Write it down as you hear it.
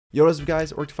Yo, what's up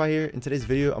guys, Orcedify here. In today's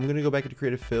video, I'm going to go back into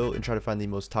creative fill and try to find the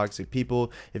most toxic people.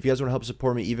 If you guys want to help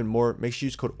support me even more, make sure you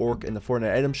use code ORC in the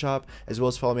Fortnite item shop, as well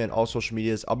as follow me on all social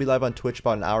medias. I'll be live on Twitch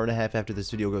about an hour and a half after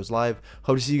this video goes live.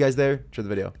 Hope to see you guys there. Enjoy the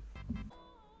video.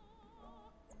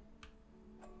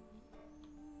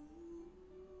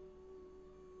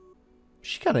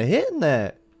 She kind of hitting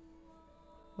that.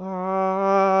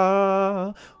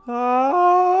 How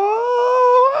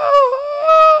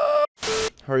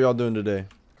are y'all doing today?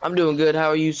 I'm doing good. How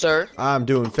are you, sir? I'm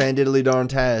doing fan-diddly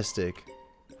darn-tastic.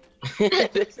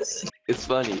 It's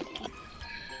funny.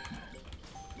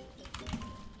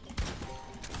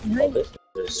 Oh, this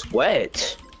is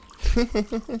sweat.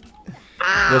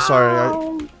 No,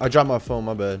 sorry. I dropped my phone.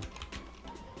 My bad.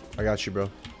 I got you, bro.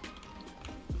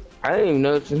 I didn't even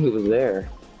notice who was there.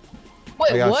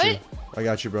 Wait, what? You. I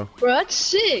got you, bro. Bro, that's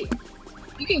sick.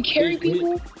 You can carry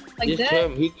people like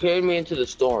that? He carried me into the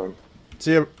storm.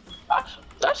 See ya.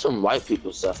 That's some white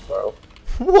people stuff, bro.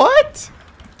 What?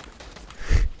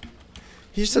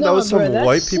 He said that was some bro,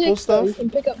 white sick, people stuff? You can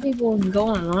pick up people and go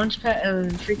on a launch pad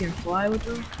and freaking fly with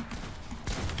them.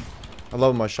 I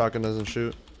love when my shotgun doesn't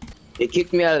shoot. It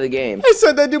kicked me out of the game. I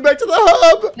sent that dude back to the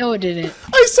hub! No, it didn't.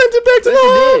 I sent it back to the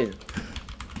hub!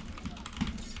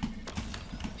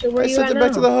 So where I you sent at it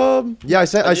back now? to the hub. Yeah, I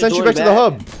sent you back to the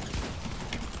hub.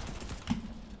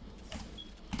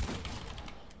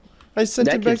 I sent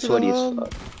it back to the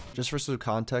hub. Just for some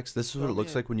context, this is what it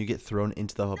looks like when you get thrown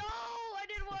into the hub. No, I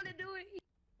didn't want to do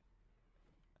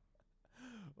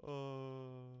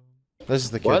it. This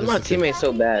is the kid. Why is my teammate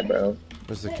so bad, bro?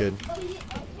 This is the kid.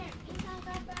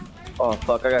 Oh,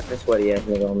 fuck. I got this sweaty ass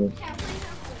nigga on me.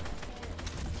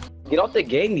 Get off the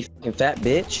game, you fucking fat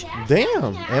bitch.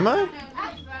 Damn, am I?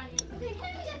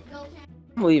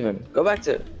 I'm leaving. Go back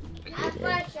to...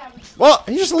 Well,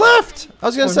 he just left. I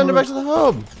was gonna send him back to the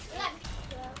hub.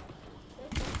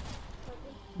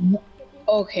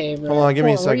 Okay, bro. Hold on, give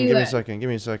me a Hold on, second. where Give me you a second. Give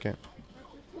me a second.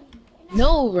 at?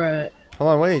 No, bro. Hold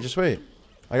on, wait. Just wait.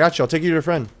 I got you. I'll take you to your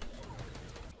friend.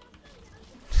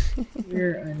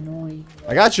 You're annoying.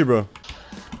 I got you, bro.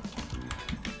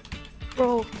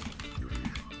 Bro.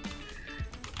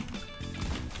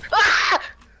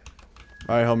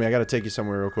 All right, homie. I gotta take you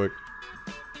somewhere real quick.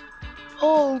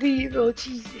 Holy bro,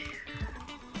 Jesus.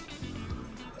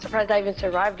 Surprised I even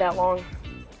survived that long.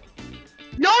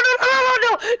 No,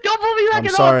 don't put me back I'm in the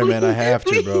sorry, hole, man. I please, have to,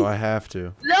 please. bro. I have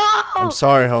to. No! I'm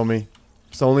sorry, homie.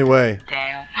 It's the only way.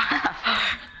 Damn.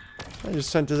 I just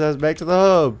sent his ass back to the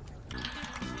hub.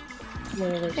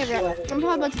 Hey bro, I'm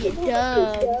probably about to get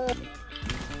dubbed.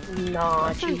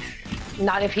 Nah,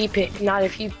 not if he picked, not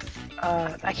if he,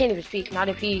 I can't even speak, not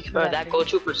if he. Bro, that gold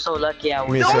trooper's so lucky I Give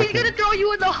me was. a No, he's second. gonna throw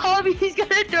you in the hub, he's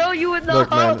gonna throw you in the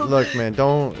hub. Look, man.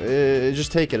 Don't.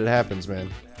 Just take it. It happens, man.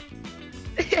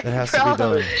 It has to be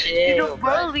done. You don't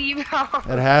believe how.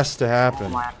 It has to happen. Oh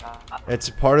my god. It's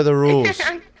part of the rules.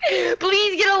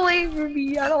 Please get away from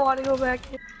me, I don't want to go back.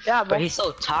 Yeah, But bro. he's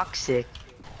so toxic.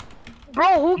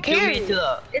 Bro, who He threw me cares? into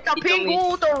the- It's a he threw pink me-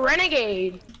 bull with a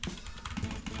renegade.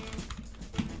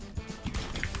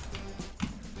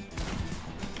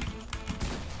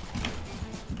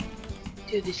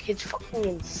 Dude, this kid's fucking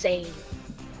insane.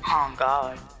 Oh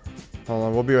god. Hold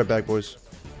on. We'll be right back, boys.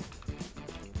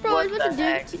 Bro, I was What about the to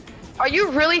heck? do. Are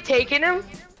you really taking him?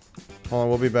 Hold on.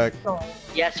 We'll be back.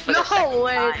 Yes, for the second No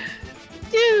way. time.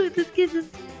 Dude, this kid's insane.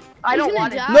 I don't He's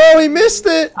want gonna it. die. No, he missed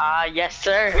it. Yes,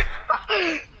 sir.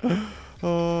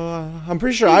 I'm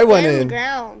pretty sure I went He's on the in.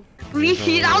 ground.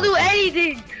 Please, I'll do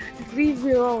anything. Just leave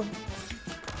me alone.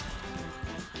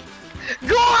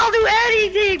 Go, I'll do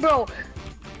anything, bro.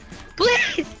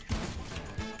 Please.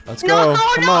 Let's No, go.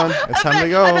 Come no. on. It's time to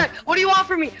go. What do you want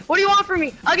from me? What do you want from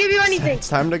me? I'll give you anything. It's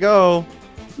time to go.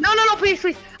 No, please.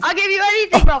 I'll give you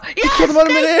anything, bro. You Yes, killed him on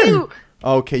a thank minute in. you.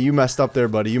 Okay, you messed up there,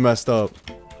 buddy. You messed up.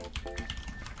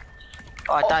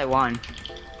 Oh, I thought I won.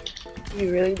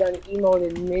 You really done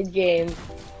emoted mid-game.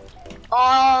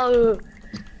 Oh.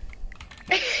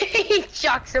 He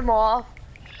chucks him off.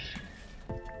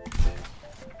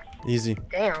 Easy.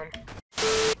 Damn.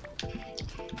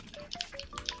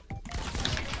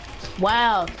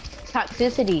 Wow.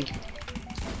 Toxicity.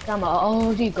 I'm a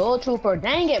OG gold trooper.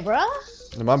 Dang it, bro.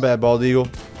 My bad, Bald Eagle.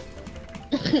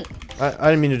 I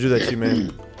didn't mean to do that to you, man.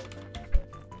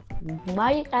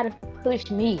 Why you gotta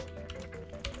push me?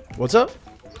 What's up?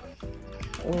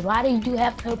 Why did you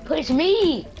have to push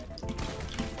me?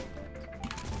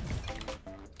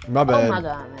 My bad. Oh my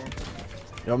god, man.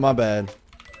 Yo, my bad.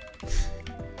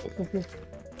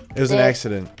 It was an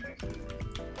accident.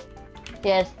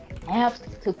 Yes, have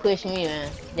to push me, man.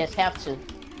 Just have to.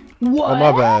 Oh,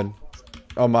 my bad.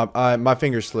 Oh, my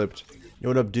finger slipped. Yo,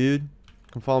 what up, dude?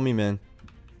 Come follow me, man.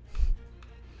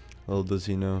 Little does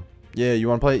he know. Yeah, you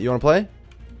wanna play? You wanna play?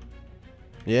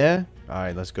 Yeah?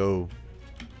 Alright, let's go.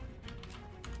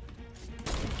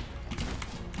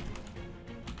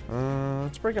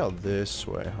 Let's break out this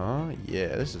way, huh?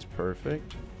 Yeah, this is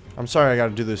perfect. I'm sorry I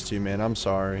gotta do this to you, man. I'm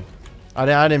sorry. I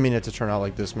didn't mean it to turn out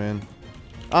like this, man.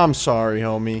 I'm sorry,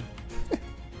 homie.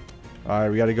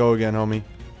 Alright, we gotta go again, homie.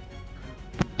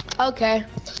 Okay.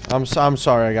 I'm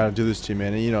sorry I gotta do this to you,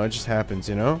 man. You know, it just happens,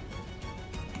 you know?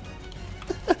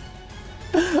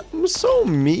 I'm so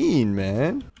mean,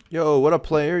 man. Yo, what up,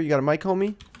 player? You got a mic,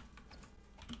 homie?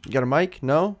 You got a mic?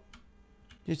 No?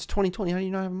 It's 2020. How do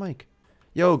you not have a mic?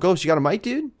 Yo, Ghost, you got a mic,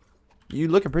 dude? You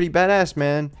looking pretty badass,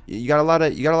 man. You got a lot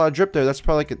of drip there. That's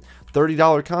probably like a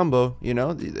 $30 combo, you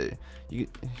know? You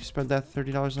spent that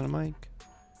 $30 on a mic?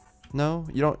 No?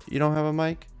 You don't have a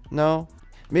mic? No?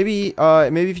 Maybe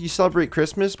if you celebrate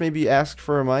Christmas, maybe ask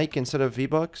for a mic instead of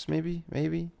V-Bucks, maybe?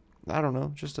 I don't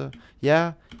know. Just a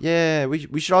yeah,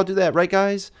 we should all do that, right,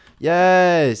 guys?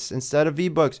 Yes, instead of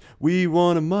V-Bucks, we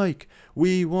want a mic.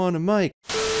 We want a mic.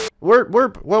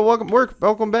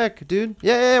 Welcome back, dude.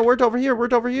 Yeah, Wirt over here.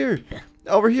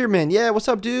 Over here, man. Yeah, what's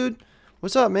up, dude?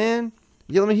 What's up, man?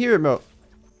 Yeah, let me hear it, bro.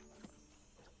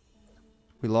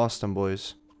 We lost them,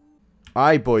 boys.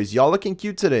 Alright, boys, y'all looking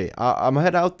cute today. I'm gonna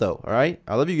head out though, alright?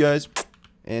 I love you guys.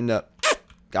 And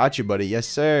got you, buddy. Yes,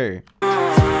 sir.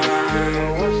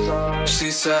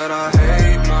 She said I hate